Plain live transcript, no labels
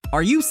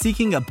Are you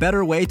seeking a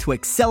better way to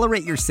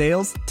accelerate your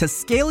sales, to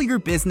scale your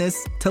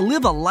business, to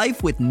live a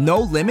life with no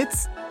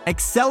limits?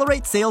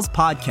 Accelerate Sales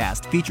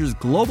Podcast features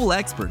global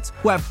experts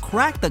who have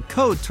cracked the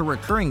code to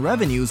recurring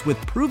revenues with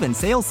proven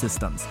sales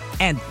systems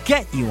and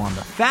get you on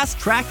the fast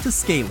track to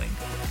scaling.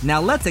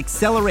 Now let's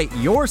accelerate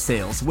your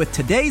sales with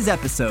today's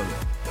episode.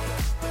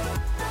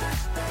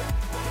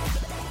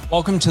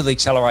 Welcome to the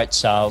Accelerate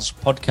Sales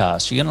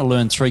Podcast. You're going to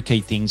learn three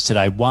key things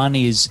today. One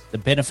is the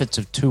benefits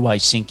of two-way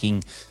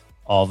syncing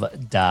of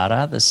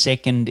data. The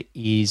second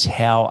is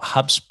how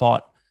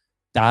HubSpot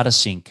Data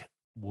Sync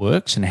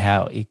works and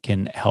how it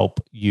can help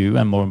you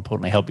and, more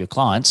importantly, help your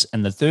clients.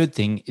 And the third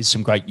thing is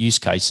some great use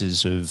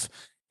cases of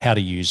how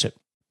to use it.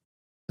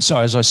 So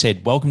as I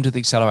said, welcome to the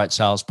Accelerate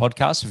Sales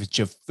Podcast. If it's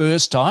your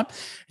first time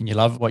and you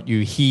love what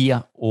you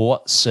hear or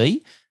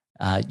see,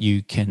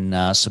 you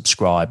can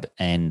subscribe,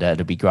 and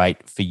it'll be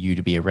great for you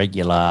to be a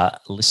regular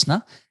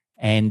listener.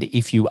 And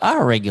if you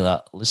are a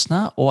regular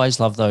listener, always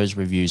love those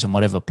reviews on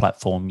whatever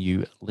platform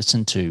you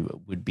listen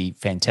to would be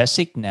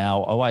fantastic.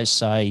 Now, I always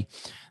say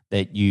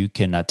that you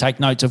can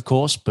take notes, of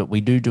course, but we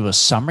do a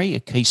summary,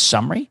 a key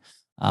summary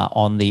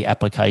on the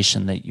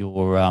application that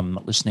you're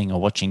listening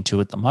or watching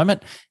to at the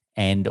moment.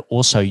 And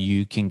also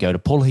you can go to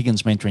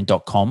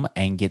paulhigginsmentoring.com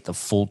and get the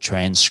full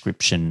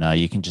transcription.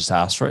 You can just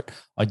ask for it.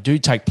 I do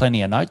take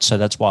plenty of notes, so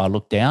that's why I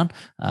look down.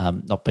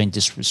 Not being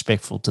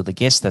disrespectful to the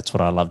guest, that's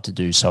what I love to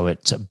do, so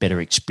it's a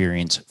better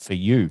experience for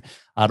you.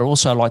 I'd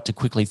also like to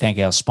quickly thank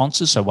our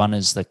sponsors. So one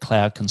is the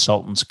Cloud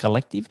Consultants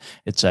Collective.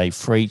 It's a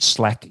free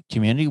Slack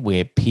community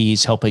where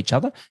peers help each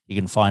other. You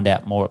can find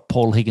out more at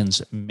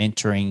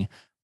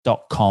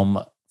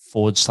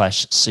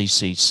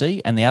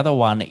paulhigginsmentoring.com/CCC. And the other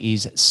one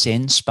is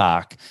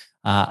SendSpark.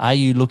 Are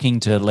you looking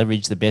to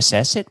leverage the best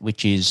asset,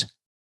 which is,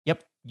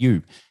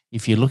 you?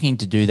 If you're looking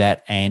to do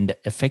that and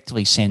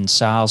effectively send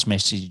sales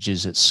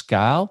messages at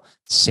scale,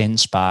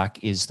 SendSpark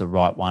is the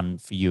right one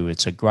for you.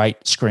 It's a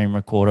great screen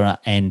recorder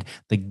and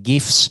the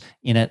GIFs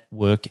in it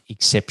work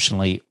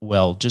exceptionally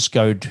well. Just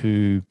go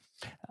to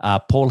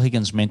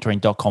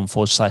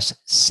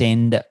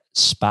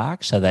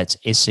paulhigginsmentoring.com/SendSpark. So that's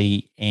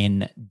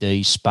SEND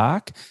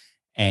Spark,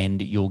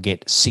 and you'll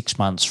get 6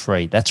 months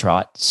free. That's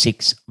right,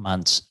 6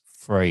 months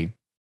free.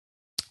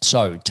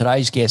 So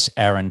today's guest,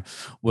 Aaron,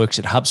 works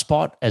at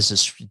HubSpot as a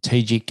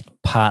strategic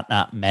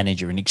partner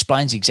manager and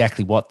explains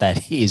exactly what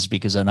that is,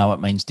 because I know it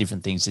means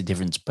different things to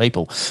different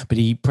people. But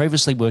he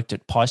previously worked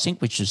at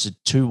PieSync, which is a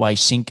two-way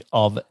sync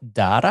of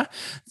data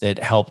that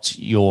helped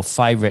your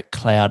favorite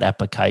cloud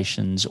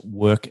applications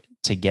work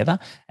together.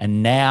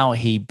 And now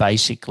he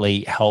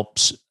basically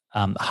helps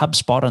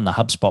HubSpot and the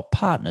HubSpot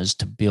partners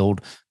to build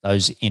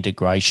those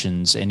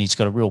integrations. And he's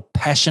got a real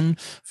passion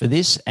for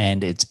this,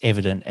 and it's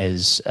evident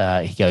as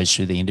he goes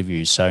through the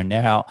interview. So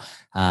now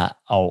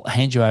I'll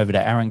hand you over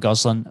to Aaron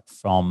Goslin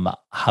from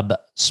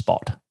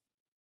HubSpot.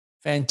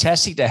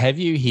 Fantastic to have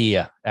you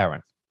here,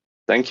 Aaron.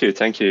 Thank you.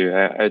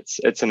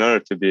 It's an honor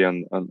to be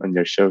on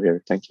your show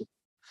here. Thank you.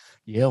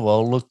 Yeah,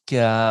 well, look,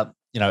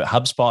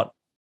 HubSpot,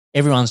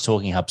 everyone's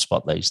talking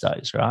HubSpot these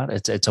days, right?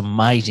 It's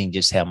amazing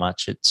just how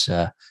much it's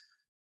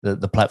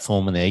the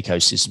platform and the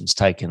ecosystem's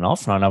taken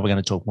off. And I know we're going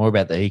to talk more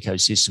about the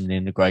ecosystem and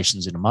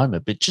integrations in a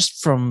moment, but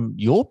just from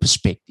your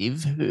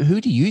perspective, who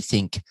do you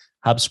think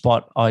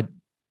HubSpot,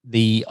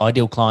 the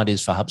ideal client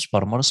is for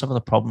HubSpot, and what are some of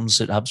the problems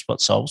that HubSpot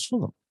solves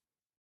for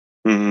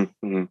them?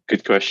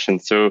 Good question.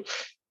 So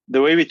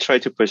the way we try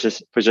to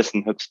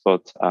position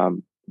HubSpot,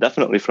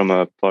 definitely from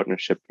a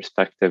partnership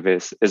perspective,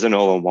 is an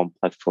all-in-one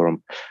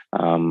platform.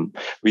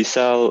 We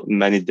sell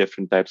many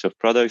different types of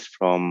products,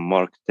 from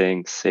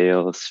marketing,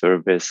 sales,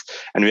 service,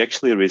 and we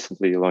actually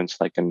recently launched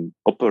like an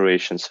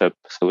operations hub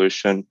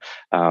solution,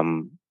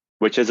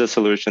 which is a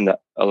solution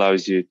that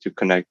allows you to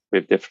connect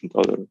with different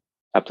other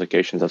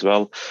applications as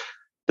well.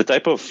 The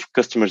type of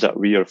customers that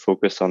we are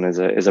focused on is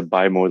a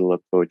bimodal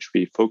approach.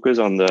 We focus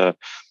on the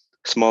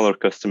smaller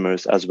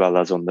customers as well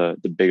as on the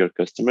bigger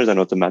customers, and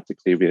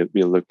automatically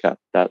we look at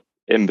that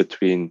in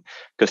between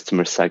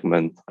customer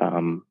segment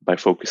by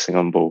focusing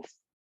on both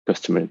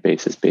customer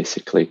bases,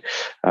 basically.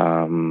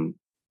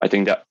 I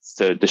think that's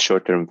the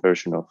short-term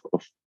version of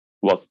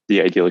what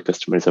the ideal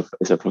customer is of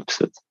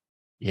HubSpot.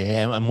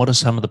 Yeah, and what are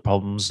some of the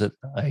problems that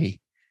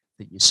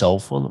you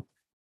solve for them?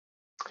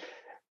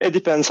 It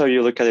depends how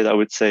you look at it. I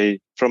would say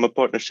from a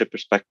partnership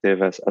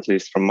perspective, at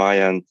least from my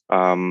end,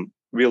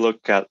 we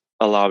look at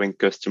allowing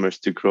customers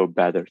to grow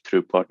better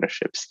through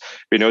partnerships.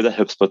 We know that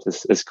HubSpot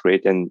is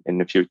great in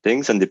a few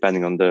things, and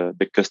depending on the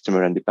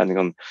customer and depending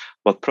on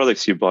what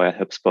products you buy at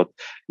HubSpot,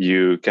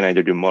 you can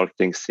either do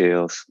marketing,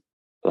 sales,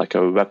 like a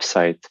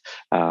website,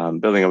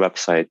 building a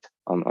website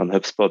on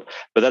HubSpot.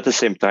 But at the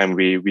same time,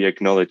 we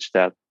acknowledge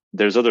that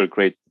there's other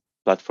great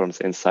platforms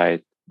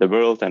inside the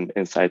world and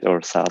inside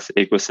our SaaS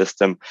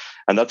ecosystem.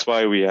 And that's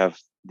why we have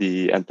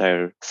the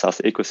entire SaaS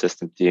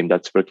ecosystem team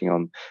that's working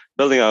on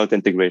building out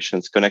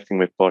integrations, connecting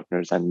with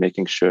partners, and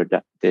making sure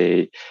that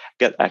they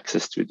get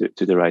access to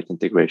the right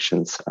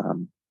integrations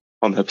on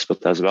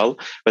HubSpot as well,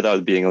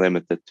 without being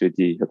limited to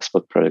the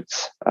HubSpot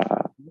products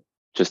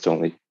just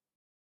only.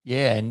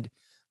 Yeah, and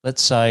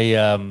let's say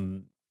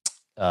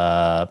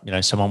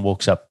someone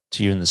walks up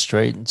to you in the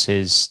street and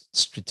says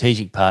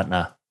strategic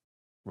partner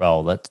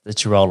role.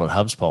 That's your role at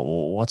HubSpot.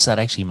 Well, what's that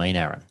actually mean,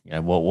 Aaron?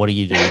 What do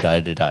you do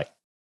day to day?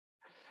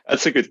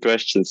 That's a good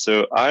question.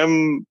 So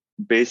I'm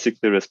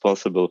basically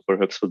responsible for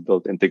HubSpot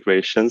Build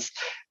integrations,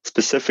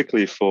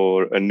 specifically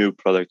for a new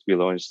product we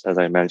launched, as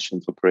I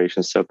mentioned,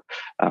 Operations Hub.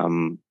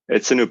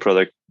 It's a new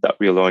product that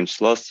we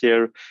launched last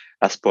year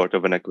as part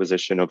of an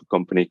acquisition of a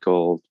company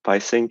called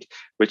PieSync,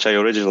 which I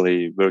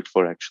originally worked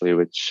for, actually,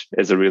 which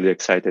is a really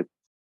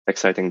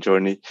exciting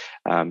journey,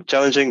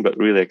 challenging but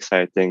really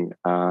exciting.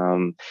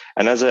 And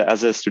as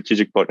a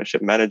strategic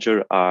partnership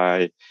manager,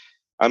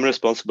 I'm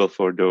responsible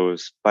for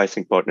those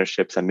PieSync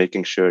partnerships and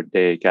making sure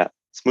they get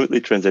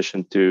smoothly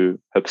transitioned to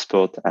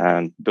HubSpot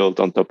and built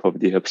on top of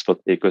the HubSpot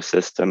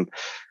ecosystem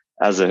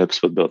as a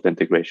HubSpot Build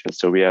integration.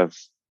 So we have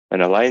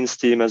an alliance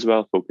team as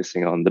well,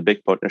 focusing on the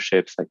big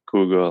partnerships like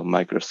Google,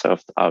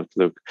 Microsoft,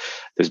 Outlook,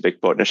 those big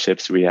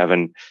partnerships. We have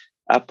an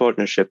app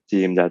partnership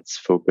team that's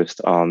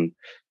focused on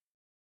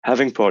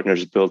having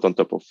partners built on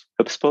top of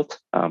HubSpot.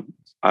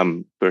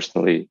 I'm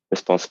personally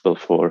responsible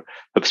for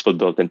HubSpot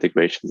Build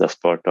integrations as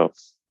part of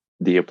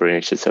the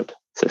Operations Hub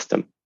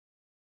system.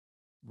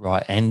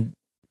 Right. And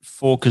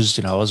because,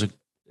 I was a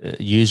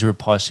user of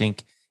PieSync,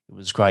 it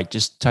was great.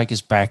 Just take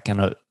us back in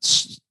a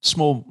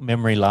small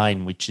memory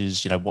lane, which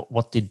is,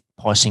 what did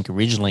PieSync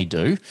originally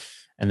do?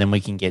 And then we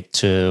can get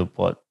to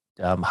what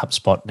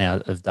HubSpot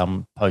now have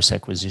done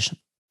post-acquisition.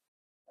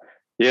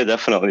 Yeah,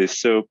 definitely.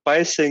 So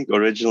PieSync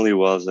originally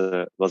was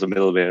a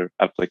middleware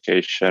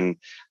application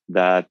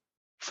that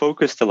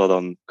focused a lot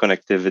on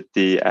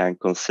connectivity and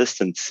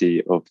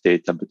consistency of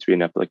data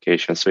between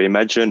applications. So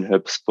imagine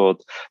HubSpot,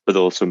 but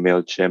also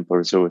MailChimp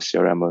or Zoho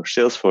CRM or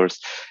Salesforce.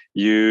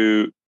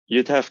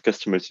 You'd have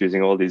customers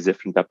using all these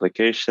different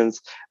applications,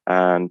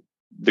 and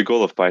the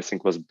goal of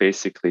PieSync was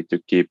basically to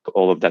keep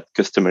all of that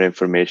customer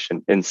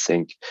information in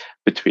sync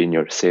between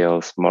your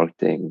sales,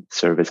 marketing,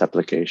 service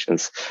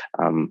applications,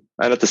 and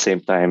at the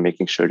same time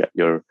making sure that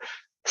your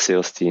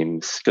sales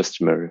teams,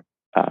 customer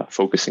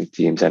focusing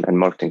teams and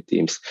marketing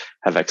teams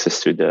have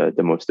access to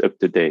the most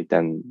up-to-date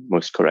and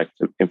most correct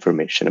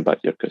information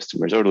about your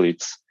customers or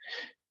leads.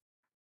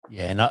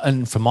 Yeah,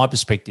 and from my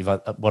perspective,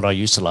 what I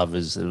used to love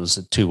is it was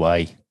a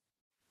two-way.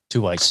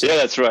 Yeah,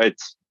 that's right.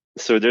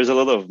 So there's a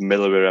lot of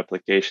middleware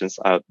applications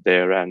out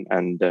there, and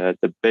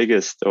the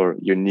biggest or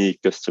unique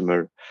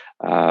customer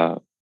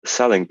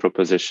selling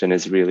proposition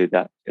is really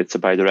that it's a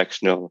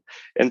bidirectional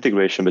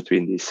integration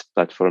between these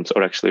platforms,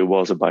 or actually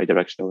was a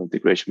bidirectional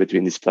integration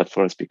between these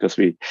platforms, because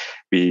we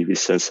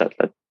sunset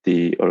that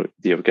the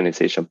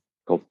organization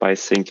called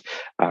PieSync,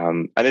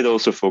 and it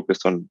also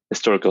focused on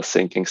historical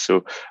syncing.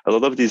 So a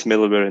lot of these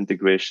middleware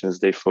integrations,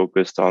 they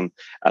focused on,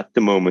 at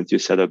the moment you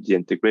set up the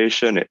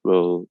integration, it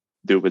will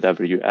do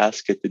whatever you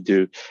ask it to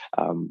do.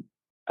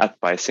 At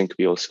PieSync,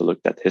 we also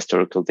looked at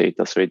historical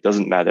data. So it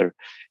doesn't matter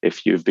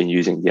if you've been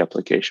using the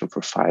application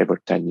for 5 or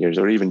 10 years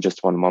or even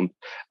just 1 month.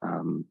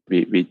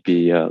 We'd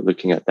be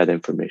looking at that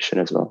information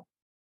as well.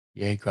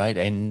 Yeah, great.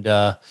 And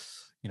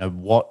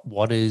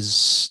what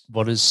has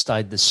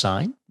stayed the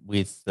same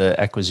with the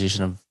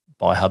acquisition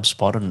by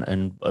HubSpot,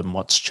 and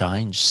what's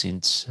changed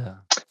since?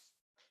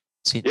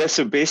 Yeah,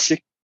 so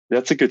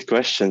that's a good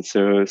question.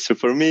 So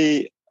for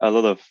me, a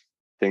lot of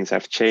things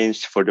have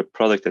changed. For the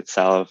product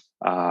itself,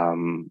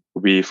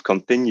 we've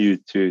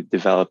continued to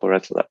develop, or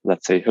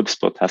let's say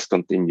HubSpot has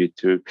continued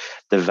to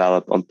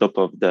develop on top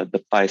of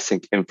the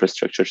PieSync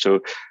infrastructure. So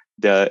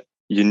the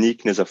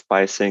uniqueness of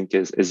PieSync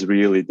is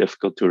really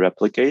difficult to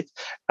replicate.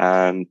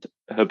 And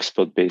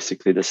HubSpot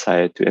basically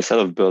decided to, instead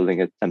of building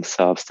it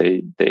themselves,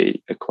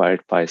 they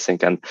acquired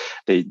PieSync, and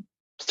they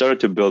started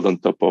to build on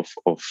top of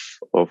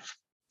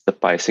the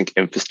PieSync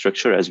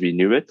infrastructure as we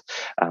knew it.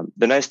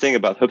 The nice thing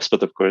about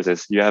HubSpot, of course,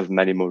 is you have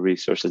many more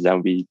resources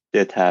than we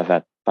did have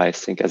at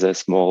PieSync as a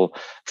small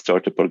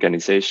startup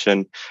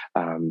organization.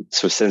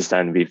 So since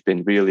then, we've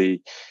been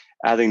really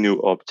adding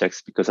new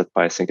objects, because at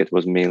PieSync, it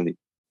was mainly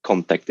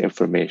contact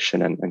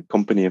information and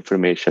company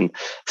information.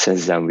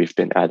 Since then, we've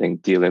been adding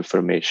deal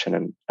information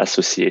and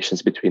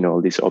associations between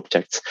all these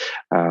objects,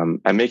 and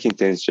making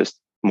things just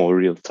more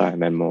real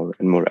time and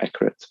more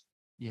accurate.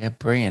 Yeah,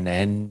 brilliant.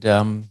 And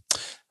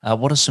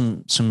what are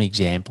some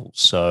examples?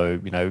 So,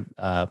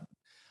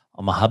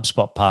 I'm a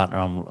HubSpot partner.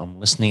 I'm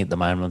listening at the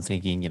moment. I'm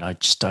thinking,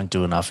 just don't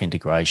do enough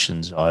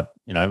integrations. Or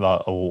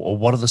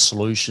what are the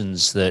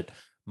solutions that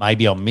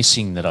maybe I'm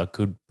missing that I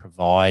could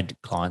provide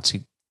clients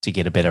to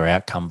get a better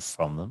outcome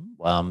from them?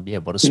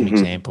 What are some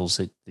examples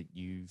that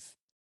you've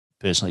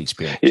personally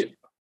experienced? Yeah.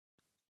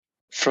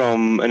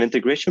 From an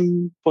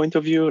integration point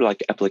of view,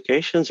 like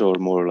applications, or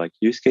more like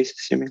use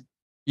cases, you mean?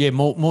 Yeah,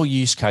 more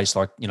use case,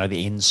 like,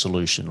 the end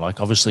solution.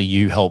 Like, obviously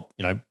you help,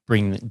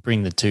 bring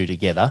the two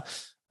together.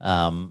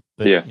 But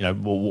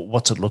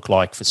what's it look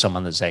like for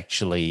someone that's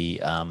actually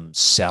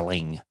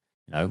selling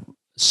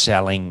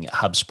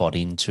HubSpot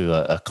into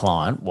a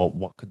client?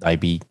 What could they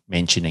be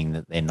mentioning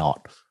that they're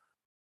not?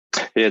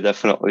 Yeah,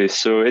 definitely.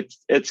 So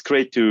it's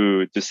great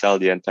to sell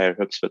the entire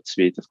HubSpot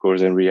suite. Of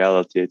course, in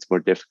reality, it's more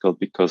difficult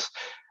because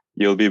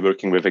you'll be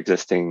working with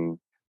existing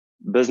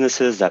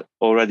businesses that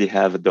already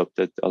have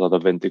adopted a lot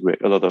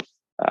of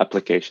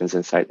applications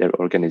inside their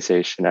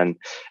organization, and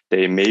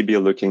they may be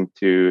looking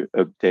to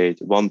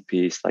update one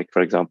piece, like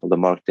for example the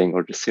marketing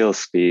or the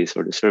sales piece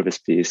or the service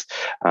piece,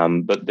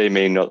 but they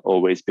may not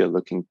always be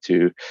looking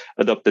to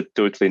adopt a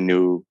totally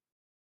new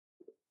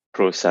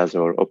process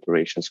or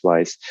operations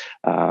wise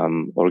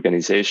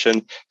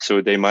organization.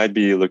 So they might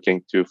be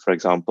looking to, for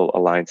example,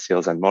 align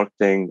sales and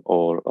marketing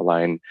or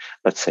align,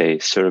 let's say,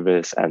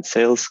 service and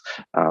sales.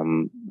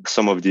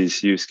 Some of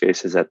these use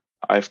cases that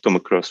I've come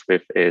across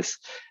with is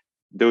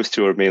those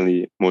two are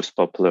mainly most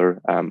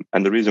popular.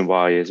 And the reason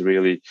why is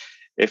really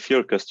if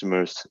your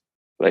customers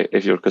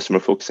if your customer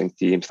focusing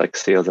teams like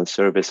sales and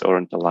service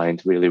aren't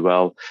aligned really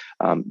well,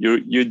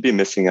 you'd be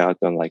missing out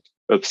on like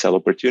upsell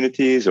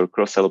opportunities or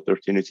cross-sell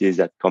opportunities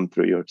that come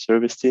through your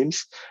service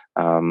teams.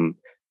 And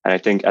I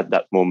think at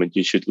that moment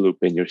you should loop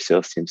in your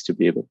sales teams to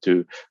be able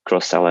to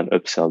cross-sell and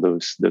upsell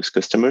those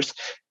customers,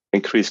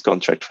 increase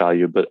contract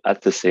value, but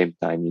at the same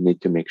time you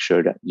need to make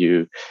sure that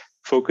you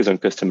focus on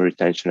customer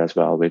retention as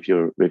well with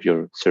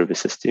your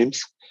services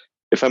teams.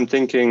 If I'm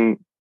thinking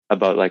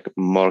about like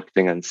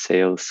marketing and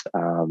sales,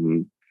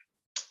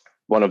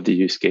 one of the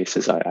use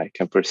cases I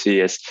can foresee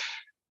is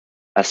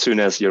as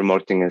soon as your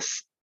marketing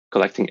is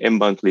collecting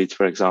inbound leads,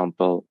 for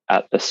example,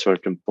 at a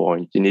certain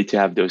point, you need to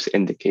have those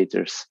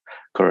indicators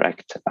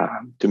correct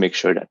to make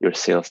sure that your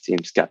sales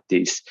teams get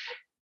these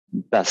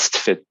best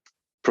fit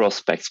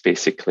prospects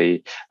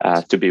basically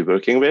to be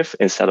working with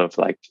instead of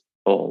like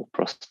all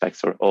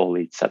prospects or all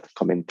leads that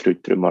come in through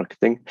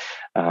marketing.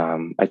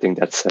 I think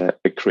that's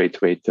a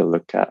great way to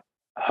look at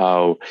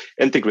how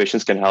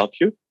integrations can help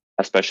you,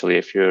 especially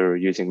if you're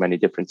using many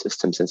different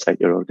systems inside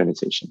your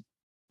organization.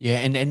 Yeah,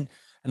 and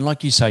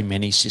like you say,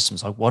 many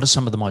systems. Like, what are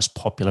some of the most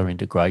popular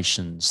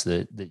integrations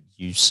that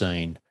you've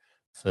seen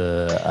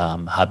for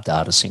Hub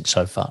Data Sync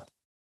so far?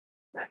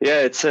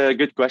 Yeah, it's a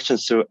good question.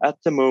 So at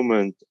the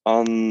moment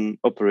on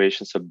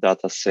operations of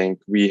Data Sync,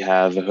 we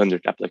have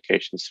 100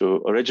 applications.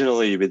 So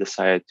originally we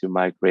decided to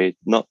migrate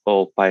not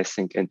all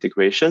PySync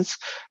integrations,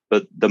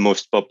 but the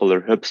most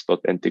popular HubSpot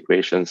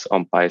integrations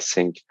on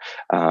PySync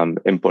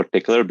in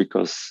particular,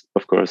 because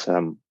of course,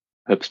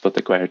 HubSpot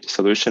acquired the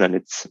solution and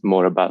it's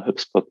more about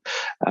HubSpot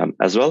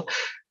as well.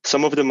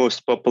 Some of the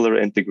most popular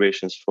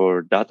integrations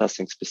for Data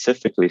Sync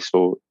specifically.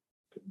 So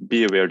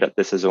be aware that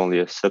this is only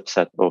a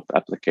subset of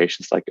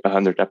applications, like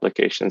 100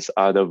 applications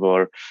out of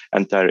our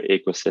entire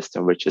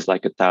ecosystem, which is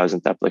like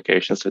 1,000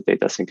 applications. So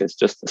Data Sync is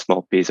just a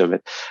small piece of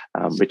it,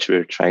 which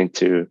we're trying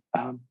to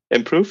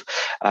improve.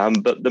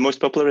 But the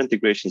most popular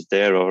integrations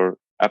there are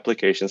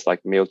applications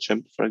like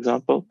MailChimp, for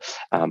example.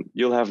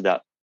 You'll have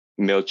that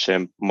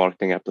MailChimp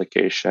marketing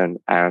application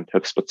and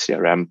HubSpot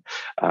CRM.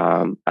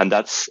 And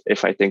that's,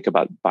 if I think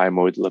about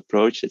bimodal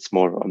approach, it's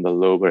more on the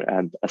lower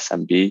end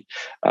SMB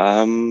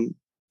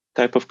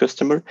type of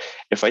customer.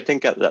 If I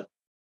think at that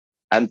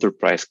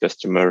enterprise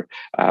customer,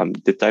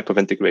 the type of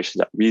integration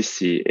that we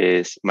see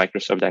is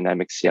Microsoft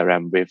Dynamics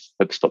CRM with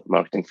HubSpot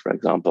Marketing, for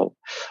example,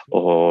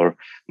 or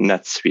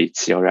NetSuite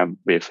CRM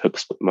with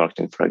HubSpot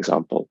Marketing, for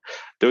example.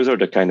 Those are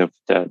the kind of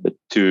the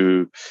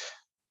two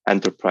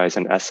enterprise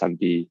and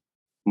SMB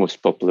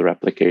most popular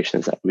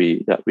applications that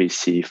we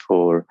see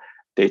for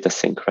Data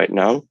Sync right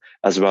now,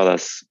 as well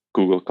as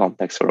Google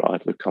Contacts or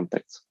Outlook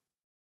Contacts.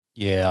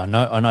 Yeah,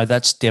 I know.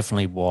 That's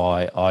definitely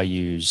why I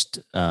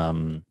used.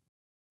 So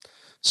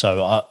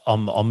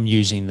I'm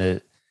using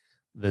the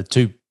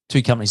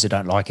two companies that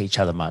don't like each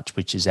other much,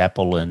 which is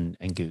Apple and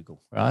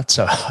Google, right?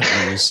 So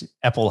I use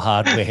Apple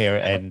hardware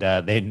and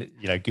then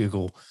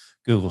Google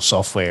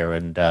software,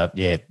 and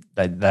they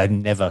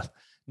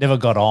never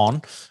got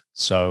on.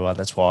 So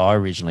that's why I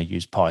originally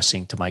used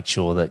PySync to make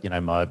sure that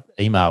my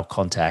email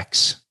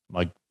contacts,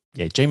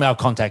 Gmail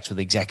contacts were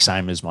the exact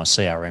same as my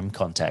CRM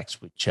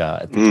contacts, which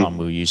at the time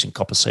we were using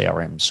Copper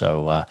CRM.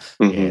 So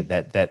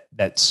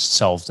that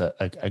solved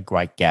a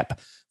great gap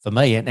for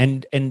me.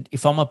 And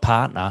if I'm a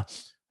partner,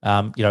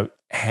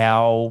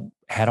 how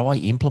do I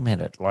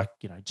implement it? Like,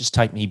 just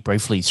take me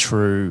briefly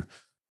through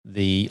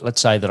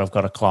let's say that I've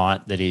got a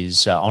client that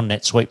is on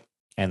NetSuite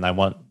and they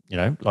want,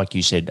 like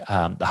you said,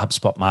 the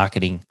HubSpot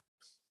marketing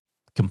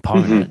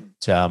component.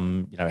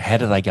 How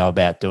do they go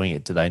about doing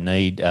it? Do they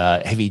need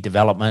heavy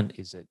development?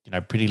 Is it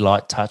pretty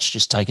light touch?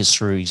 Just take us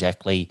through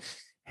exactly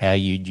how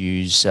you'd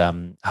use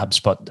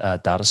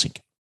HubSpot Data Sync.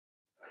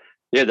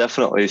 Yeah,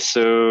 definitely.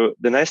 So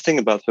the nice thing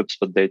about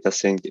HubSpot Data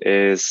Sync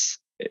is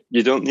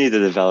you don't need a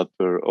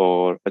developer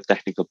or a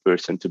technical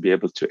person to be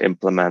able to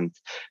implement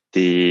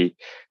the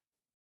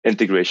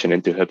integration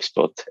into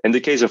HubSpot. In the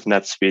case of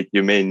NetSuite,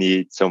 you may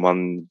need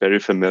someone very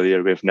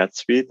familiar with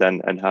NetSuite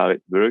and how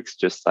it works.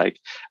 Just like,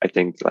 I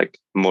think like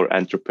more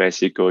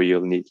enterprise you go,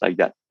 you'll need like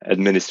that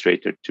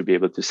administrator to be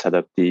able to set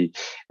up the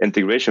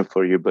integration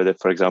for you. But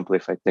for example,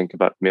 if I think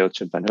about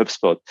MailChimp and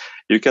HubSpot,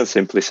 you can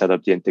simply set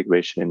up the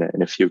integration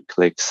in a few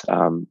clicks,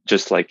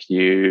 just like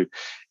you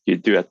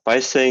do at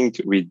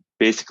PySync. We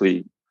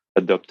basically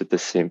adopted the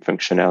same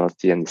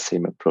functionality and the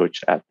same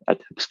approach at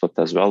HubSpot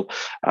as well.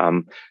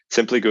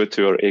 Simply go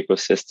to our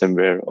ecosystem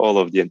where all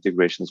of the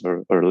integrations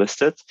are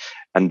listed,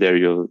 and there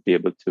you'll be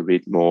able to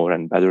read more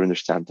and better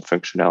understand the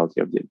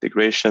functionality of the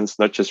integrations,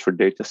 not just for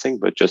data sync,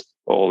 but just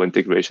all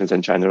integrations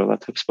in general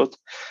at HubSpot.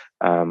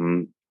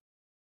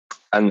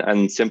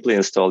 And simply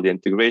install the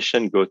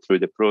integration, go through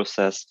the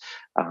process.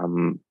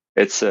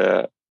 It's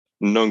a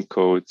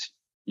non-code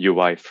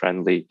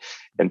UI-friendly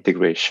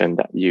integration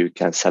that you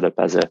can set up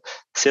as a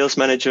sales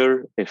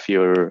manager if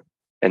you're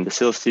in the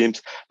sales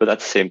teams. But at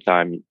the same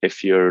time,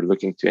 if you're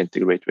looking to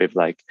integrate with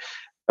like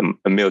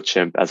a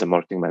MailChimp as a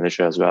marketing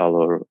manager as well,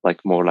 or like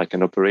more like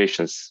an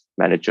operations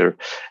manager,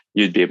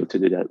 you'd be able to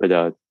do that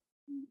without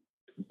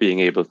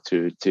being able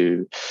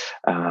to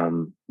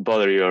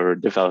bother your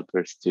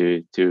developers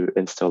to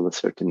install a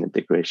certain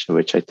integration,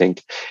 which I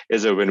think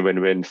is a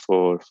win-win-win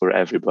for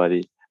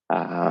everybody.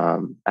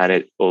 And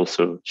it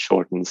also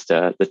shortens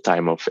the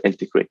time of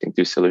integrating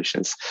two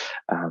solutions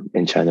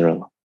in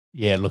general.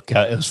 Yeah, look,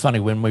 it was funny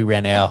when we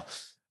ran our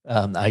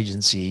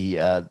agency.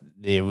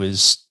 There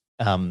was,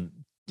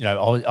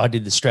 I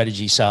did the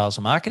strategy, sales,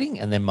 and marketing,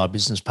 and then my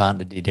business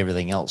partner did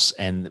everything else.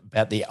 And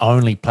about the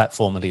only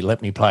platform that he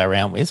let me play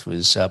around with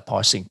was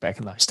PieSync back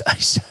in those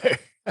days.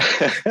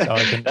 So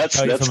I can that's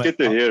good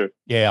to hear.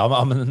 Yeah,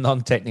 I'm a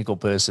non-technical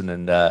person,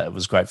 and it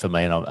was great for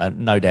me. And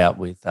no doubt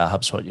with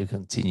HubSpot, you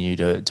continue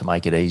to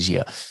make it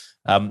easier.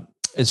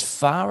 As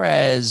far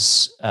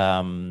as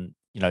some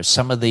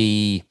of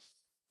the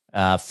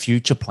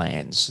future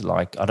plans,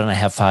 like I don't know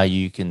how far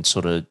you can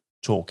sort of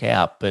talk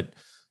out, but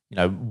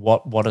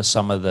what are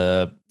some of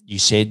the? You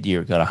said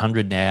you've got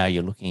 100 now.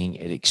 You're looking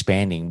at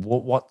expanding.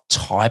 What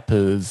type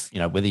of,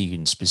 whether you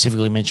can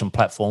specifically mention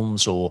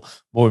platforms or,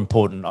 more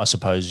important, I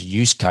suppose,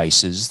 use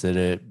cases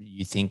that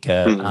you think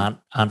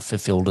aren't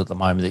fulfilled at the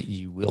moment that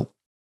you will?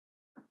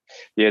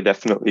 Yeah,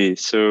 definitely.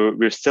 So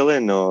we're still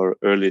in our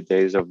early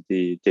days of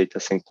the data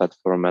sync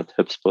platform at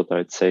HubSpot,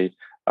 I'd say.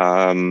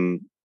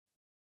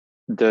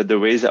 The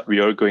ways that we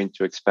are going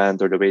to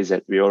expand, or the ways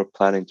that we are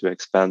planning to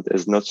expand,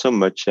 is not so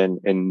much in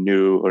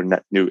new or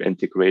not new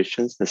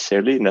integrations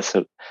necessarily,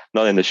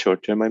 not in the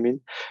short term, I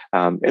mean.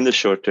 In the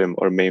short term,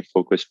 our main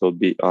focus will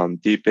be on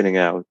deepening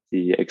out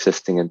the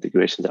existing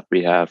integrations that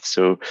we have.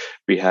 So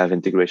we have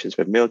integrations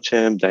with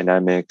MailChimp,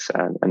 Dynamics,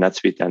 and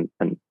NetSuite,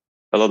 and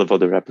a lot of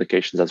other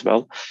applications as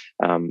well.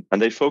 And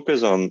they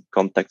focus on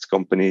contacts,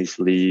 companies,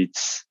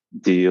 leads,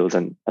 deals,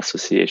 and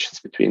associations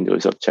between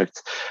those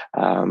objects.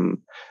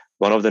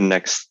 One of the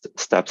next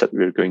steps that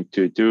we're going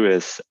to do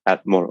is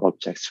add more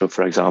objects. So,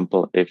 for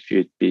example, if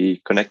you'd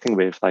be connecting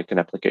with like an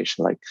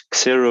application like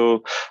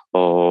Xero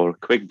or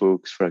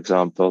QuickBooks, for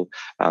example,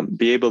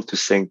 be able to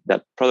sync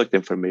that product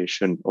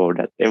information or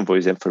that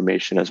invoice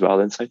information as well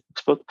inside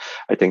HubSpot.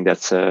 I think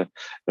that's a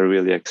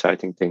really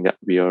exciting thing that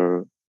we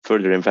are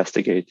further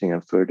investigating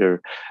and further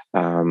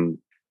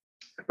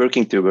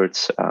working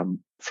towards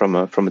from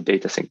a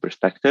data sync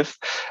perspective,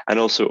 and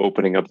also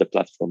opening up the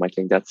platform. I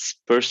think that's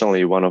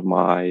personally one of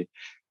my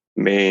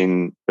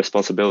main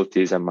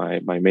responsibilities and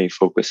my main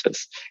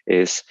focuses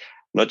is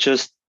not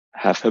just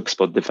have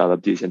HubSpot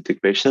develop these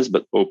integrations,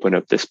 but open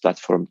up this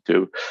platform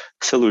to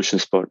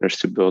solutions partners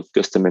to build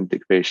custom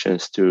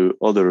integrations, to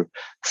other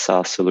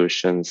SaaS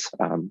solutions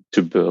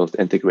to build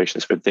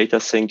integrations with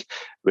data sync,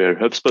 where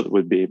HubSpot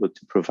would be able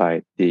to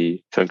provide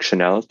the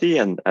functionality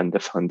and the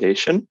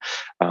foundation.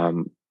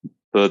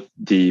 But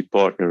the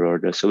partner or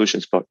the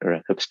solutions partner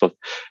at HubSpot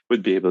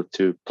would be able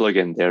to plug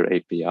in their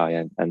API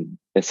and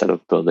instead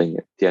of building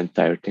the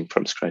entire thing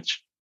from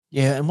scratch.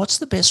 Yeah. And what's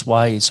the best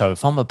way? So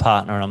if I'm a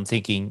partner and I'm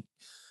thinking,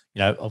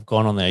 I've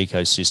gone on the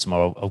ecosystem,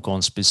 or I've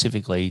gone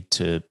specifically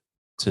to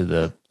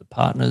the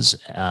partners,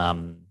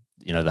 the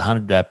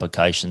 100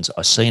 applications,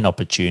 I see an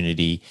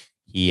opportunity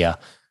here.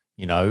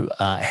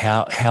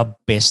 How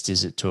best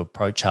is it to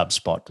approach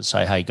HubSpot to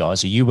say, hey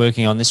guys, are you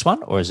working on this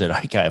one, or is it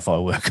okay if I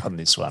work on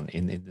this one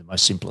in the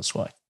most simplest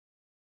way?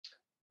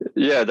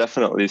 Yeah,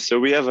 definitely. So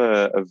we have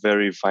a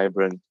very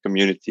vibrant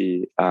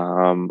community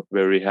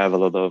where we have a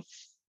lot of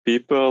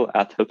people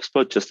at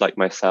HubSpot, just like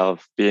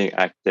myself, being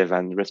active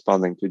and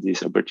responding to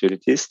these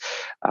opportunities,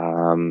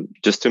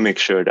 just to make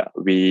sure that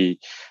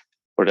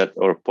that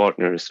our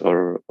partners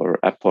or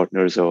app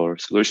partners or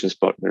solutions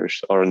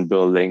partners aren't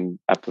building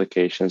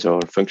applications or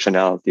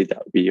functionality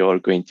that we are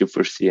going to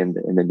foresee in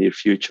the near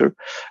future.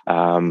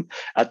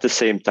 At the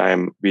same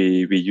time,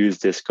 we use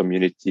this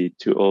community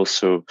to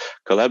also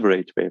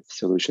collaborate with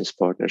solutions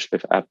partners,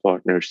 with app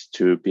partners,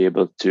 to be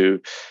able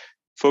to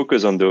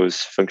focus on those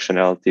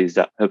functionalities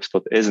that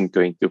HubSpot isn't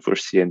going to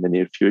foresee in the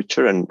near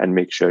future, and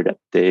make sure that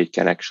they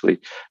can actually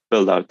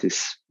build out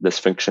this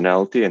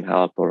functionality and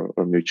help our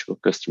mutual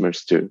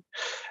customers to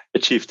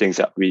achieve things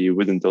that we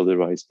wouldn't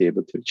otherwise be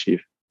able to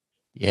achieve.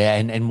 Yeah,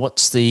 and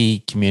what's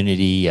the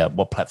community?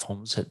 What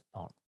platform is it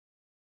on?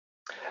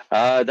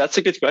 That's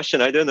a good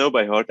question. I don't know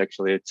by heart,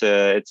 actually.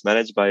 It's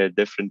managed by a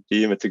different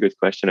team. It's a good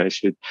question. I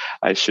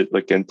should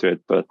look into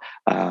it, but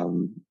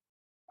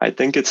I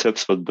think it's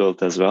HubSpot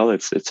built as well.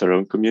 It's our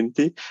own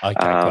community.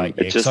 Okay,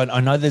 great. Yeah, I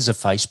know there's a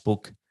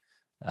Facebook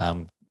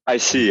I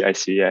see.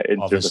 Yeah,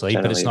 obviously,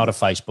 but it's not a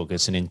Facebook.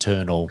 It's an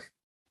internal.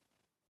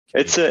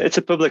 It's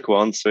a public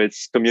one, so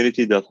it's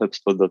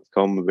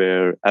community.hubspot.com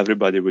where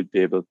everybody would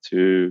be able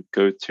to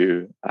go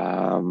to.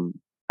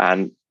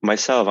 And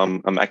myself,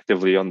 I'm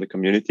actively on the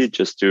community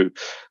just to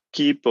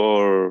keep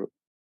our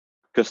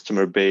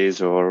customer base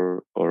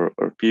or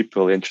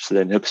people interested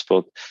in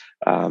HubSpot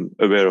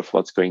aware of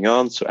what's going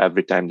on. So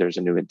every time there's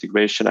a new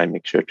integration, I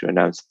make sure to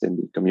announce it in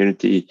the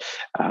community,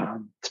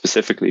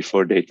 specifically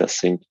for data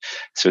sync,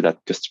 so that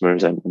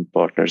customers and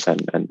partners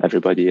and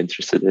everybody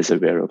interested is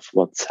aware of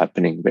what's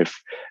happening with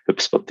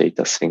HubSpot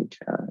data sync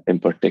in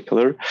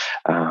particular.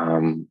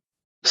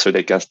 So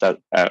they can start.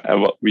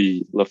 And what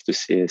we love to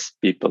see is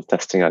people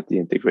testing out the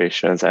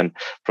integrations and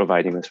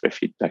providing us with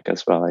feedback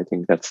as well. I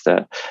think that's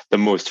the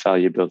most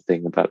valuable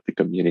thing about the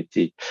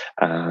community.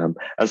 And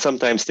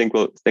sometimes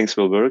things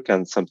will work,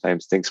 and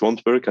sometimes things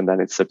won't work, and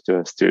then it's up to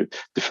us to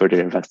further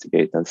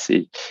investigate and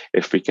see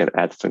if we can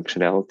add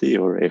functionality,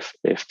 or if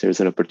there's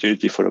an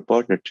opportunity for a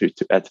partner to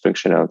add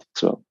functionality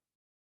as well.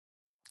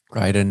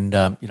 Great, and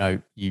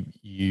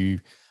you.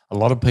 A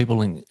lot of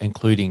people,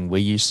 including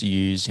we used to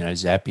use,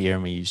 Zapier,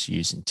 and we used to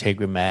use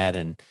Integromat,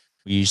 and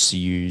we used to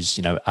use,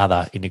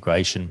 other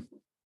integration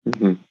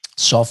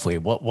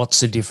software. What's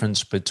the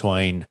difference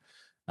between,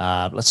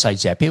 let's say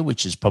Zapier,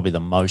 which is probably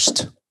the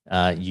most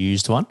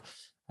used one?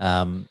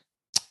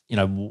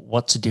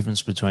 What's the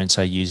difference between,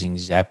 say, using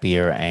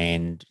Zapier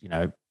and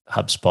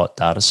HubSpot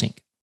Data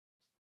Sync?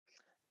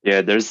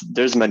 Yeah,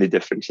 there's many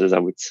differences, I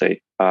would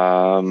say.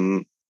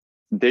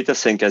 Data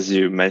sync, as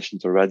you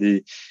mentioned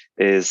already,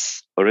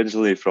 is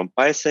originally from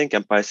PySync,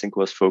 and PySync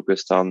was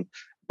focused on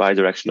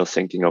bidirectional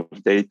syncing of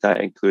data,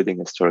 including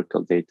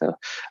historical data.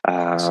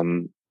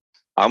 I'm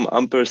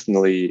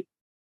personally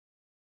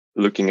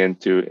looking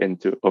into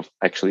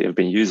I've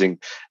been using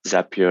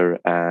Zapier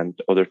and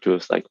other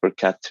tools like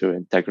Workato,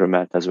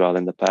 Integromat as well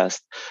in the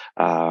past,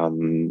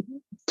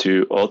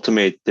 to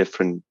automate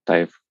different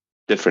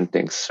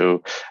things.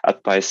 So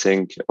at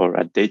PySync, or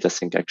at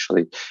DataSync,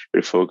 actually,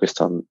 we're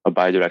focused on a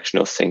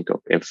bidirectional sync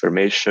of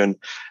information,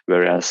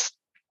 whereas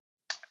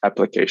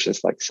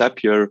applications like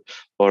Zapier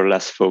are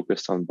less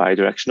focused on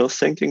bidirectional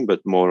syncing, but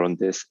more on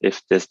this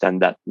if this then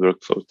that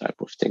workflow type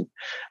of thing.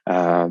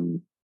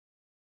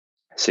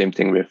 Same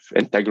thing with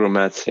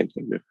Integromat, same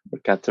thing with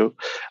Workato.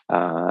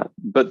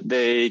 But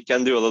they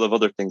can do a lot of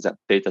other things that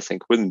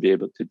DataSync wouldn't be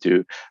able to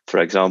do.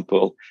 For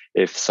example,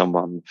 if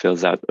someone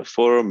fills out a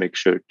form, make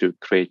sure to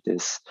create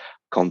this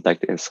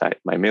contact inside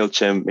my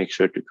MailChimp, make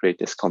sure to create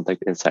this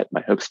contact inside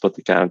my HubSpot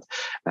account,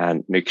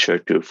 and make sure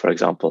to, for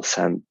example,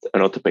 send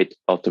an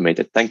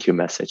automated thank you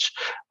message.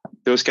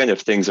 Those kind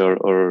of things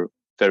are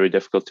very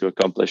difficult to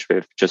accomplish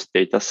with just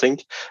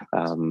DataSync.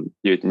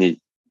 You'd need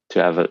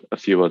to have a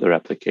few other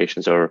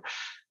applications or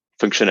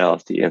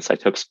functionality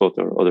inside HubSpot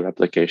or other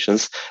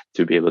applications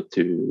to be able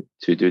to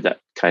do that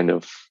kind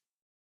of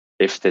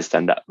if this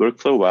then that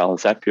workflow. While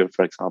Zapier,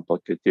 for example,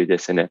 could do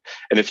this in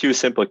a few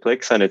simple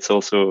clicks, and it's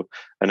also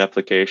an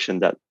application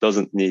that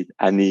doesn't need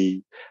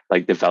any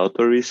like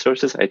developer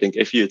resources. I think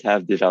if you'd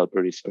have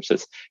developer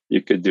resources,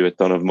 you could do a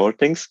ton of more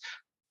things.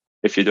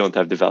 If you don't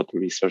have developer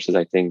resources,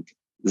 I think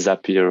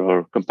Zapier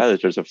or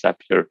competitors of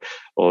Zapier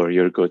or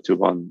your go-to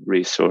one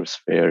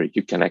resource where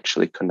you can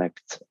actually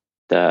connect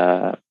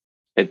the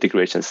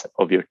integrations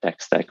of your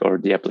tech stack or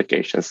the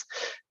applications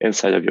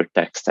inside of your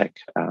tech stack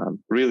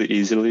really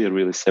easily and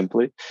really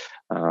simply.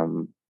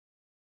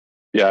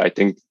 I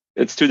think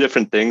it's two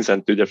different things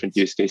and two different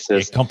use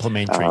cases.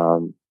 Complementary.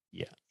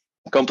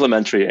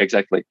 Complementary,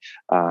 exactly.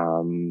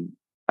 And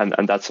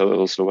that's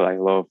also what I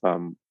love.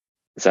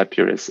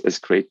 Zapier is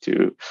great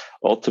to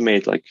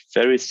automate like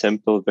very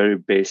simple, very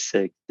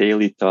basic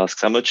daily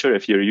tasks. I'm not sure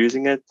if you're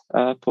using it,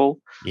 Paul.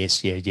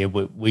 Yes, yeah,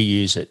 we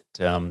use it.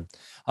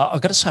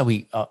 I've got to say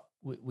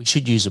we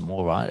should use it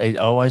more, right? I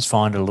always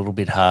find it a little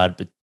bit hard,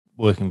 but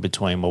working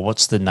between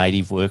what's the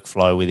native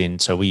workflow within?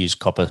 So we use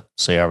Copper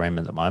CRM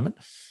at the moment.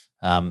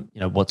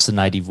 What's the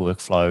native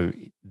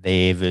workflow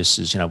there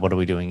versus what are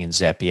we doing in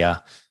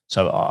Zapier?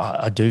 So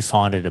I do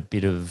find it a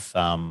bit of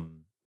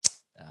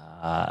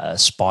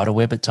spider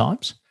web at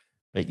times,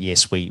 but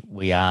yes,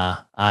 we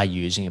are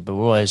using it, but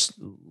we're always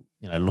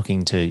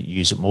looking to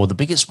use it more. The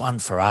biggest one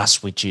for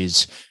us, which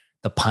is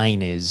the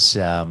pain, is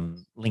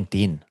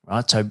LinkedIn,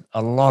 right? So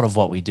a lot of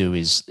what we do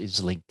is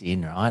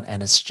LinkedIn, right?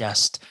 And it's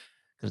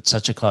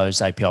such a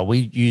closed API. We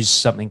use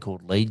something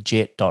called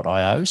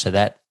leadjet.io, so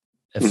that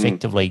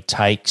effectively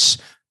takes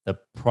the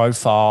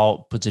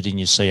profile, puts it in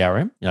your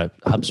CRM.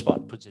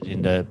 HubSpot puts it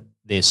into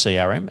their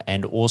CRM,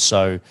 and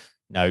also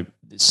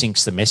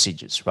syncs the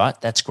messages, right?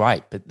 That's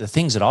great. But the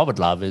things that I would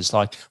love is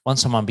like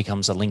once someone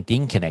becomes a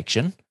LinkedIn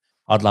connection,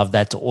 I'd love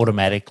that to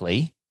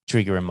automatically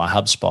trigger in my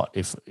HubSpot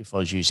if I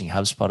was using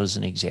HubSpot as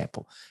an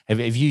example. Have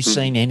you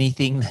seen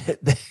anything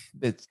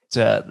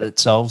that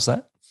solves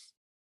that?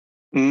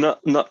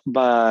 Not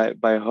by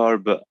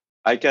heart, but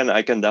I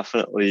can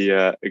definitely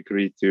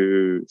agree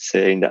to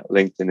saying that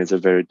LinkedIn is a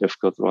very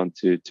difficult one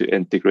to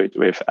integrate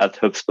with. At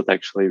HubSpot,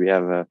 actually, we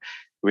have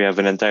we have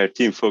an entire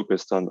team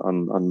focused on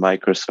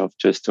Microsoft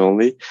just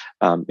only,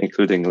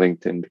 including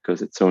LinkedIn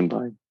because it's owned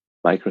by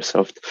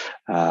Microsoft.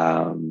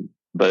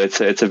 But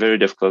it's a very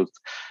difficult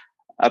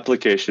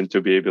application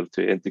to be able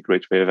to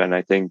integrate with, and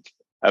I think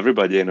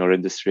everybody in our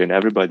industry and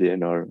everybody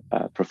in our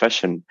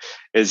profession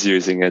is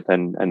using it.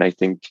 And I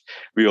think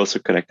we also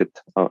connected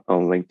on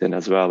LinkedIn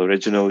as well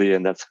originally,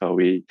 and that's how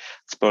we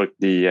sparked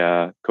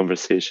the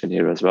conversation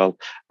here as well.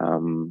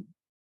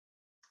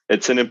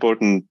 It's an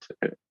important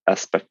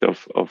aspect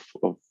of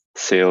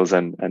sales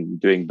and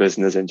doing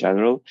business in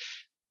general.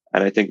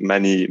 And I think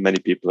many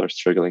people are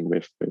struggling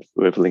with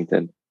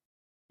LinkedIn.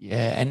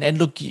 Yeah, and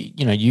look,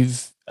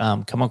 you've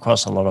come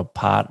across a lot of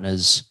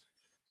partners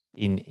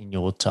in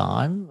your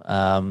time.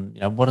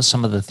 What are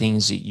some of the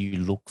things that you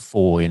look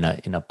for in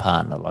a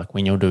partner? Like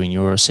when you're doing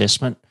your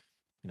assessment,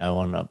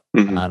 on a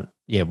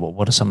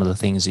what are some of the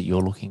things that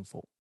you're looking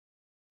for?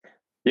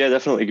 Yeah,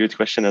 definitely a good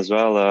question as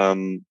well.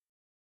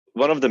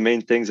 One of the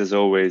main things is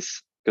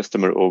always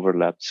customer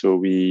overlap. So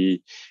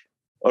we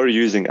are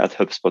using at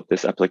HubSpot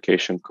this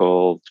application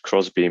called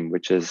Crossbeam,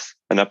 which is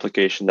an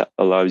application that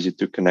allows you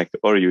to connect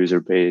our user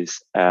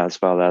base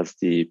as well as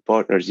the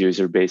partner's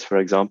user base, for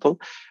example.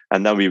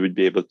 And then we would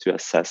be able to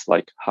assess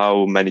like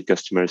how many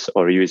customers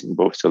are using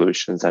both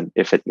solutions and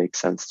if it makes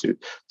sense to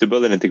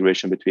build an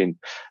integration between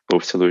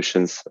both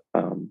solutions.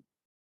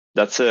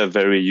 That's a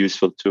very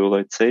useful tool,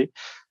 I'd say.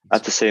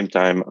 At the same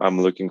time,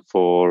 I'm looking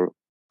for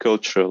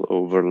cultural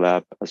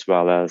overlap as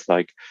well as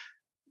like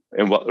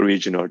in what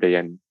region are they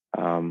in?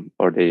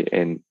 Are they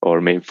in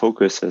our main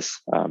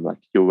focuses like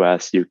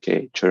US,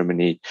 UK,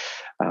 Germany?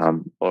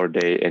 Are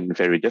they in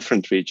very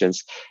different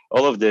regions?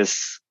 All of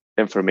this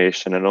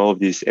information and all of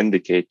these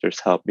indicators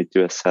help me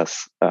to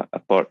assess a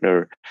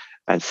partner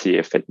and see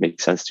if it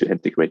makes sense to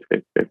integrate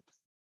with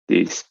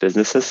these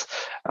businesses.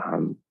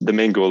 The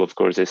main goal, of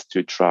course, is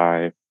to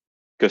drive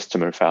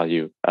customer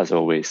value as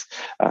always.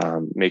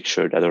 Make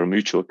sure that our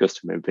mutual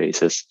customer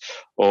bases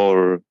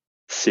are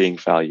seeing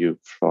value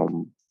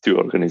from two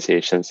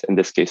organizations, in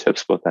this case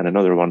HubSpot and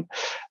another one,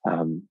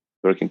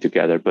 working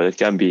together. But it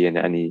can be in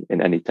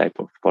any type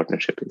of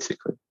partnership,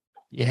 basically.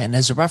 Yeah, and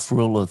as a rough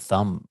rule of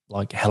thumb,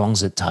 like how long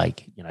does it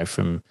take,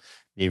 from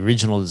the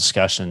original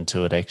discussion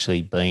to it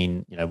actually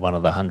being, one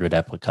of the 100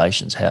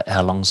 applications?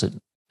 How long does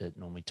it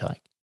normally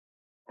take?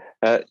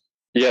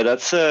 Yeah,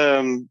 that's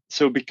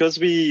so because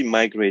we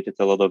migrated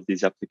a lot of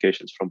these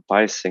applications from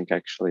PieSync,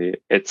 actually,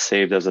 it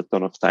saved us a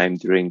ton of time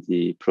during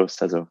the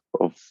process of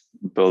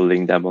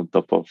building them on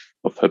top of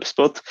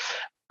HubSpot.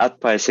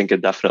 At PieSync,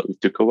 it definitely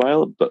took a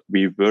while, but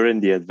we were in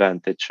the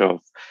advantage of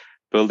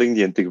building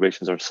the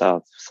integrations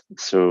ourselves.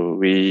 So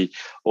we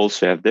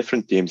also have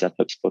different teams at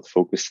HubSpot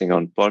focusing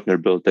on partner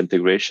built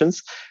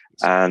integrations.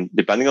 And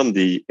depending on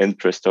the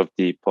interest of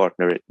the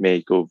partner, it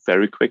may go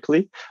very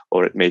quickly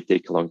or it may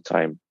take a long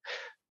time.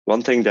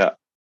 One thing that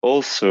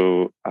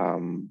also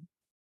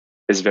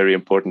is very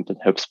important in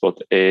HubSpot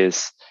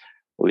is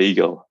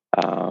legal.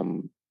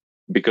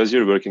 Because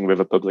you're working with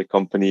a public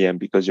company and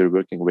because you're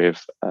working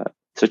with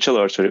such a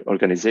large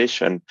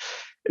organization,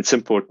 it's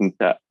important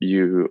that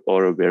you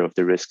are aware of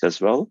the risk as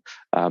well.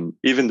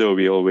 Even though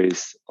we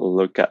always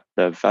look at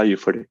the value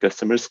for the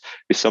customers,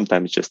 we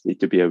sometimes just need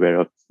to be aware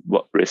of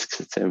what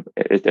risks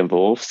it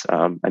involves.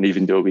 And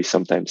even though we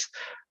sometimes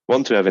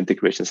want to have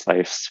integrations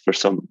live, for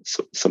some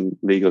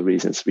legal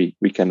reasons, we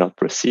cannot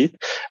proceed,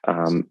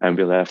 and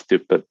we'll have to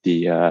put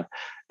the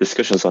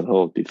discussions on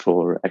hold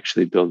before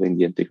actually building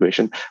the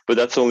integration. But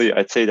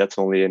I'd say that's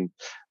only in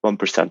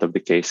 1% of the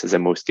cases.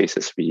 In most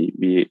cases,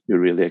 we're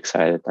really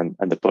excited, and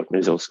the partner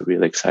is also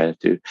really excited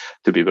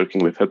to be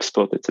working with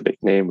HubSpot. It's a big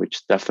name,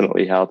 which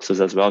definitely helps us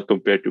as well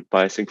compared to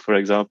PieSync, for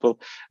example.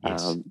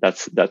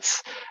 Yes.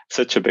 That's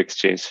such a big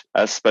change,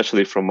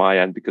 especially from my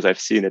end, because I've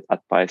seen it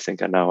at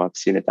PieSync and now I've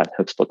seen it at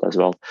HubSpot as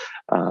well.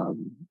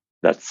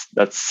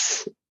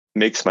 That's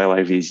makes my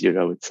life easier,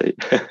 I would say.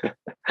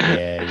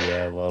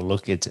 Yeah. Well,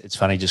 look, it's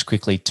funny. Just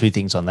quickly, two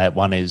things on that.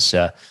 One is,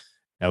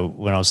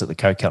 when I was at the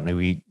Coke company,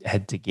 we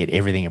had to get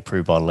everything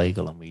approved by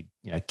legal, and we,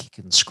 kick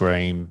and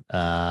scream, say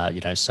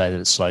that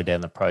it slowed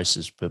down the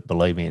process. But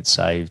believe me, it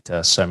saved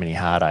so many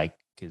heartache,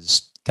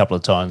 because a couple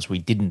of times we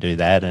didn't do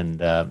that,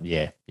 and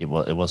it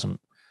wasn't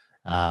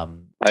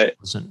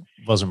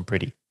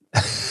pretty.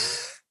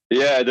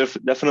 Yeah, I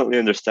definitely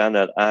understand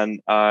that, and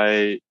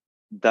I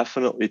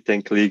definitely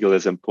think legal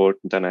is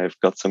important, and I've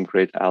got some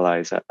great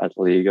allies at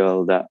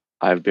legal that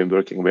I've been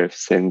working with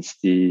since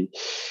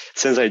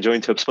I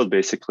joined HubSpot,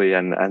 basically,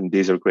 and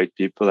these are great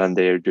people, and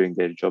they are doing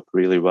their job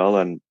really well,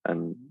 and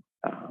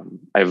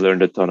I've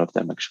learned a ton of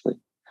them, actually.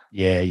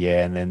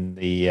 Yeah, and then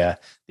the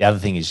other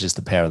thing is just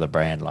the power of the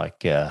brand.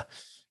 Like,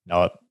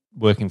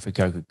 working for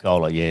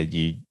Coca-Cola,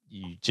 you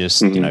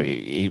just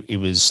it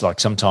was like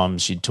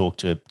sometimes you'd talk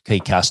to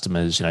key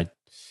customers,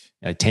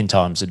 10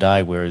 times a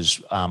day,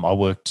 whereas I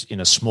worked in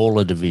a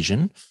smaller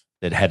division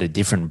that had a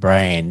different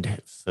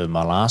brand for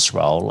my last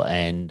role,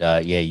 and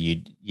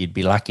you'd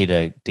be lucky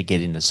to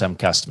get into some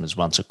customers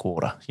once a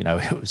quarter.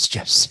 It was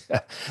just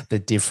the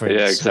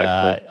difference.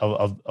 Yeah,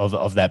 exactly.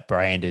 Of that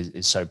brand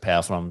is so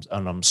powerful,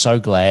 and I'm so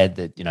glad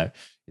that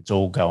it's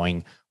all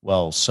going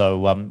well. So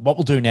what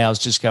we'll do now is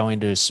just go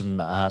into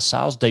some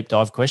sales deep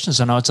dive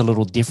questions. I know it's a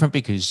little different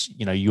because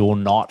you're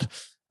not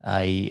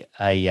a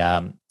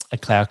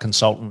cloud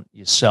consultant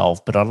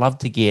yourself, but I'd love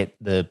to get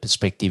the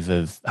perspective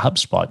of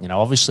HubSpot.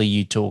 Obviously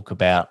you talk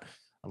about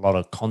a lot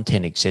of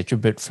content, etc.,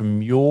 but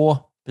from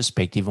your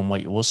perspective and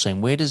what you're seeing,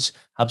 where does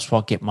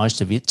HubSpot get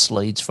most of its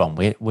leads from?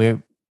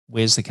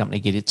 Where's the company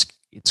get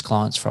its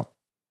clients from?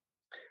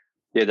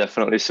 Yeah,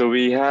 definitely. So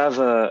we have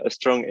a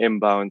strong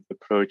inbound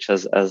approach,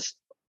 as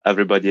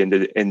everybody in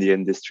the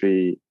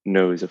industry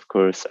knows, of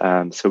course.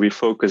 So we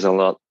focus a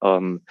lot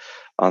on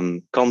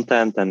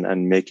content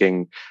and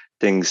making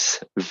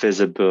things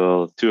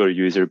visible to our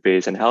user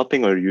base and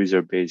helping our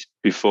user base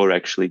before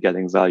actually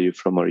getting value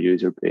from our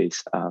user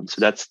base. So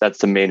that's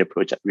the main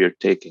approach that we are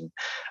taking.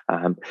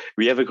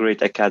 We have a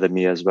great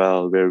academy as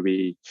well, where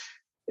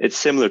it's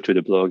similar to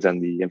the blogs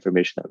and the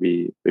information that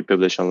we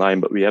publish online,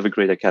 but we have a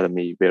great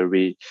academy where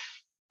we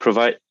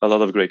provide a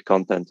lot of great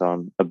content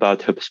about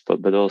HubSpot,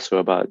 but also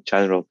about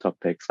general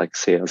topics like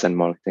sales and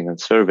marketing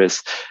and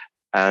service.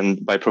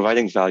 And by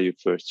providing value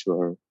first to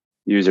our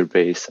user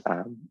base,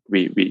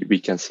 we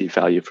can see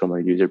value from our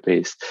user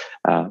base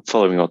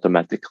following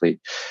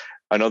automatically.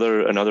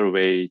 Another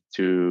way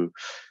to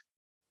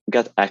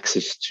get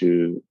access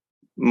to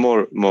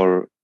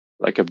more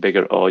like a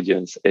bigger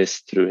audience is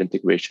through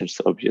integrations,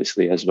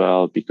 obviously, as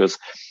well, because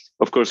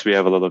of course we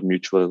have a lot of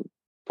mutual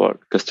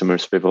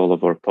customers with all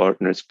of our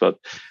partners, but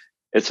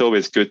it's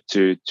always good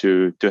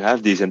to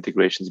have these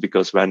integrations,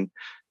 because when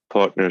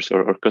partners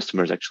or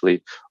customers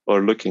actually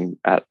are looking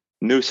at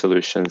new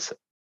solutions,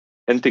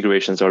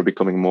 integrations are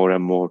becoming more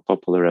and more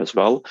popular as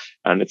well,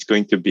 and it's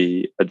going to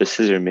be a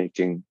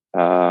decision-making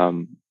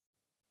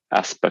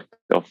aspect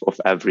of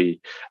every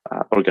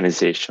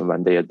organization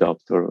when they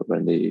adopt or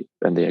when they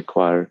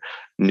acquire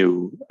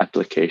new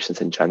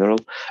applications in general.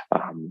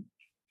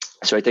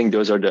 So I think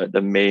those are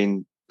the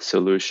main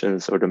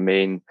solutions or the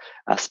main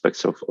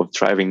aspects of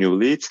driving new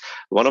leads.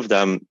 One of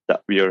them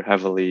that we are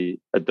heavily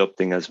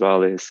adopting as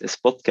well is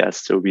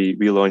podcasts. So we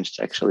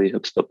launched actually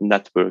HubSpot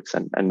Networks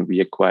and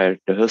we acquired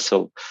The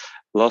Hustle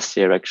last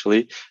year,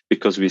 actually,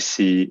 because we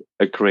see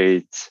a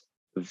great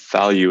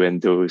value in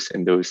those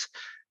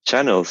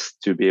channels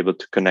to be able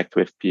to connect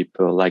with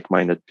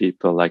like-minded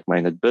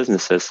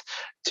businesses,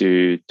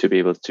 to be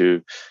able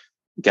to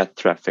get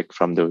traffic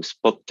from those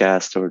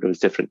podcasts or those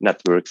different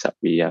networks that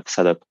we have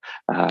set up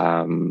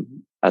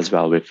as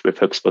well with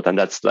HubSpot. And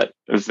that's like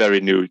a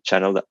very new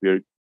channel that we're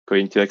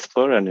going to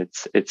explore, and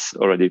it's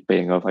already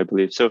paying off, I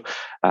believe. So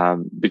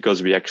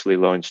because we actually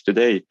launched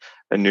today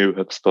a new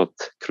HubSpot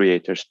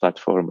creators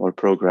platform or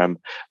program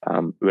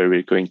where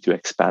we're going to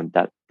expand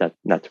that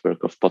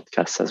network of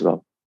podcasts as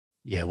well.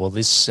 Yeah, well,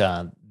 this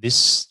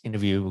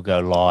interview will go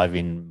live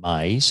in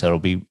May, so it'll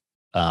be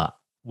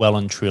well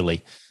and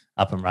truly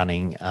up and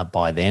running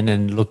by then.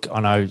 And look, I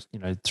know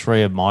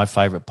three of my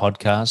favorite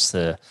podcasts: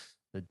 the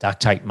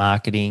Duct Tape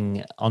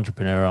Marketing,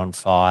 Entrepreneur on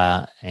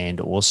Fire, and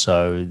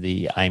also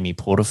the Amy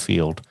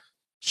Porterfield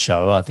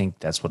show. I think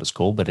that's what it's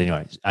called. But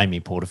anyway, Amy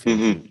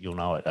Porterfield, you'll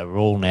know it. They're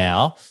all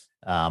now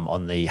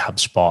on the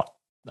HubSpot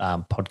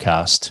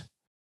podcast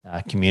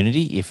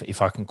community,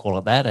 if I can call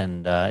it that.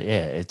 And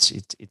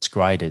it's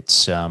great.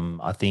 It's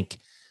I think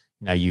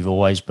you've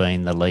always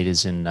been the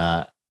leaders in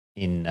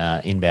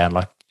inbound.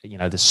 Like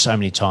there's so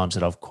many times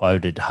that I've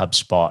quoted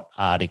HubSpot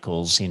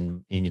articles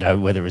in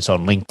whether it's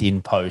on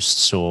LinkedIn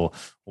posts or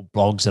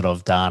blogs that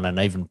I've done, and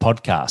even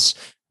podcasts.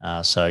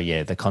 So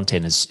yeah, the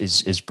content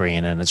is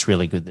brilliant, and it's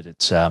really good that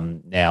it's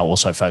now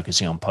also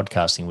focusing on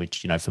podcasting,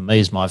 which for me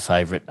is my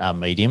favorite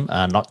medium.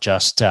 Not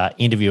just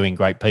interviewing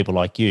great people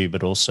like you,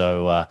 but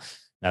also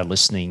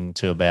listening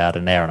to about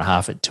an hour and a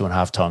half at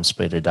 2.5 times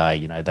speed a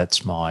day.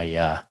 That's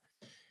my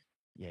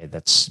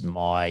that's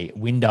my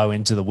window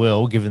into the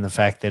world, given the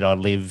fact that I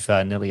live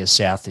nearly as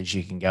south as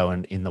you can go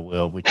in the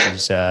world, which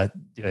is down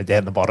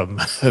the bottom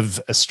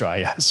of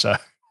Australia. So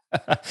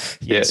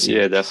yes,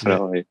 yeah,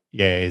 definitely.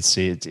 Yeah,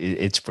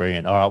 it's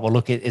brilliant. All right, well,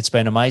 look, it's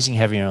been amazing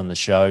having you on the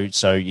show.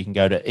 So you can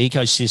go to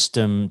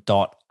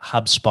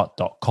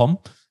ecosystem.hubspot.com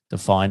to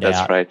find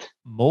out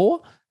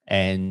more.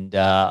 And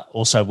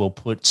also we'll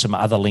put some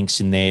other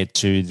links in there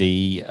to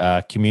the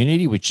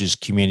community, which is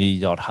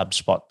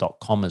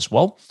community.hubspot.com as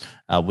well,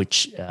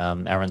 which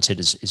Aaron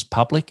said is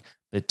public.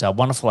 But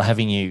wonderful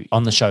having you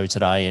on the show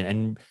today.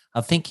 And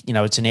I think,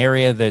 it's an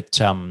area that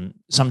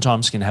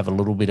sometimes can have a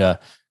little bit of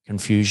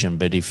confusion.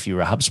 But if you're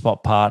a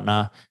HubSpot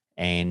partner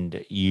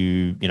and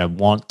you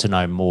want to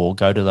know more,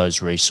 go to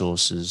those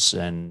resources.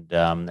 And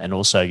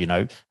also,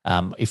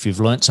 if you've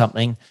learned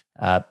something,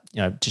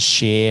 just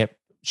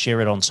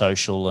share it on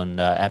social and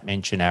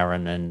mention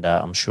Aaron, and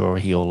I'm sure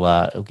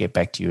he'll get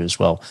back to you as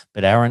well.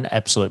 But Aaron,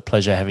 absolute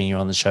pleasure having you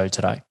on the show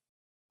today.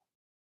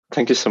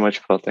 Thank you so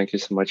much, Paul. Thank you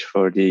so much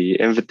for the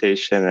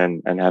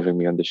invitation and having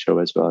me on the show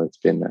as well. It's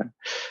been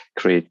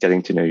great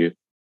getting to know you.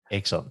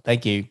 Excellent.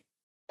 Thank you.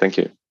 Thank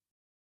you.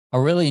 I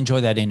really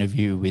enjoyed that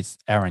interview with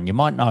Aaron. You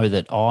might know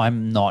that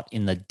I'm not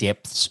in the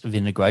depths of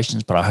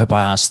integrations, but I hope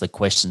I asked the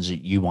questions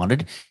that you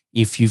wanted.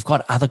 If you've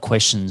got other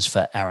questions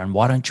for Aaron,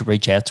 why don't you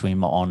reach out to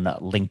him on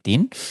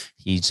LinkedIn?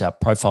 His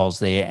profile's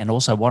there. And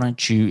also, why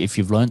don't you, if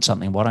you've learned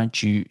something, why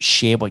don't you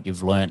share what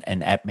you've learned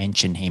and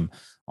mention him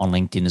on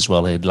LinkedIn as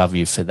well? He'd love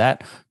you for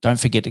that. Don't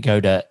forget to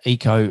go to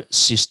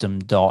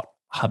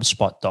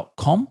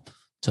ecosystem.hubspot.com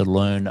to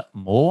learn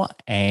more.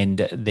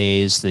 And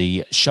there's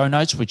the show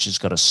notes, which has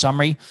got a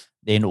summary.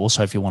 Then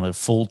also, if you want a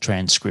full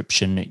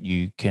transcription,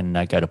 you can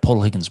go to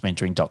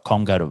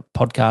paulhigginsmentoring.com, go to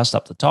podcast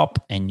up the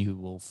top, and you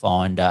will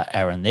find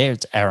Aaron there.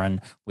 It's Aaron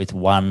with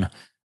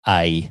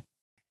 1A.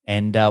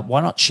 And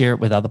why not share it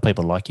with other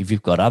people? Like if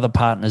you've got other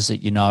partners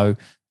that you know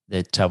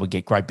that would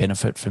get great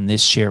benefit from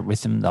this, share it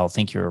with them. They'll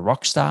think you're a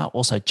rock star.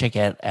 Also, check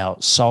out our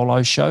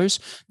solo shows.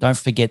 Don't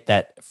forget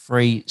that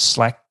free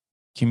Slack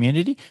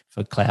community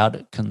for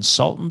cloud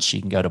consultants.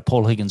 You can go to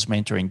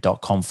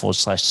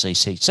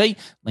paulhigginsmentoring.com/CCC.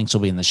 Links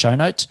will be in the show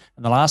notes.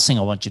 And the last thing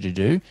I want you to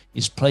do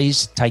is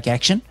please take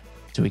action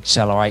to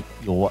accelerate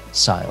your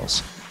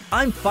sales.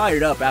 I'm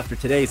fired up after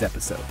today's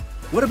episode.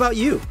 What about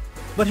you?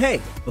 But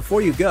hey,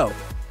 before you go,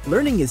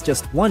 learning is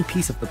just one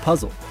piece of the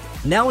puzzle.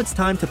 Now it's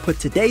time to put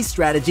today's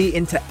strategy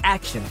into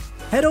action.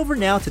 Head over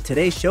now to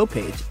today's show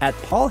page at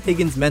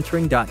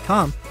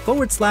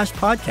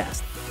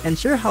paulhigginsmentoring.com/podcast and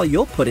share how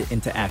you'll put it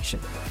into action.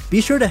 Be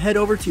sure to head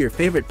over to your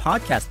favorite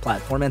podcast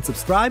platform and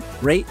subscribe,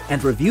 rate,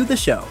 and review the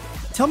show.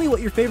 Tell me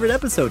what your favorite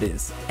episode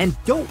is. And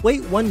don't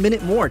wait 1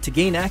 minute more to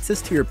gain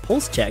access to your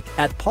pulse check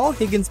at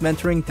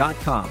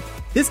paulhigginsmentoring.com.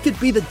 This could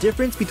be the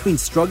difference between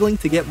struggling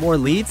to get more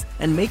leads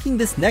and making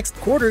this next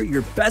quarter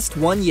your best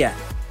one yet.